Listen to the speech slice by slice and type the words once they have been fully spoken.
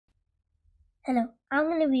Hello, I'm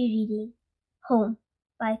going to be reading Home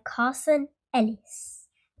by Carson Ellis.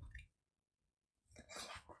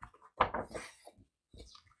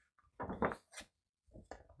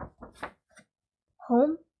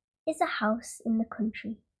 Home is a house in the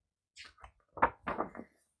country,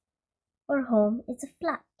 or home is a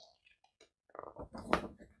flat.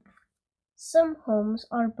 Some homes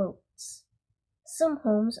are boats, some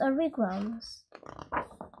homes are wigwams,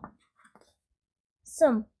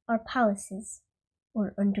 some are palaces,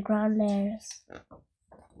 or underground lairs,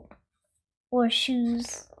 or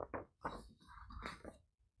shoes.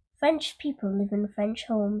 French people live in French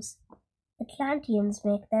homes. Atlanteans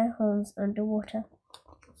make their homes underwater.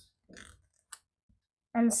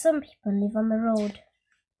 And some people live on the road.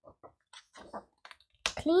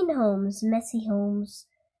 Clean homes, messy homes,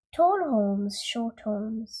 tall homes, short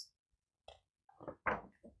homes.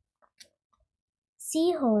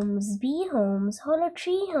 Sea homes, bee homes, hollow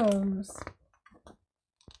tree homes.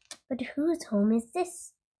 But whose home is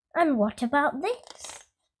this? And what about this?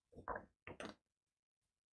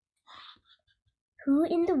 Who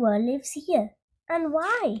in the world lives here? And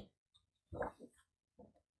why?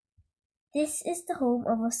 This is the home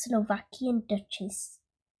of a Slovakian duchess.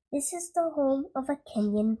 This is the home of a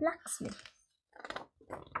Kenyan blacksmith.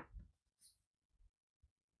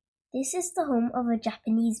 This is the home of a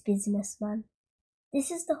Japanese businessman. This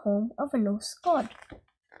is the home of a Norse god.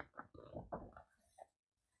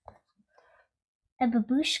 A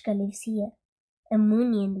babushka lives here. A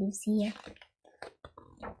Moonian lives here.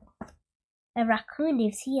 A raccoon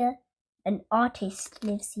lives here. An artist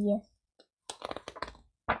lives here.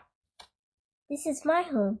 This is my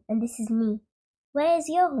home, and this is me. Where is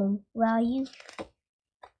your home? Where are you?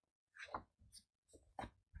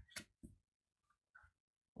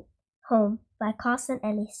 Home by Carson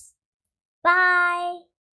Ellis. Bye!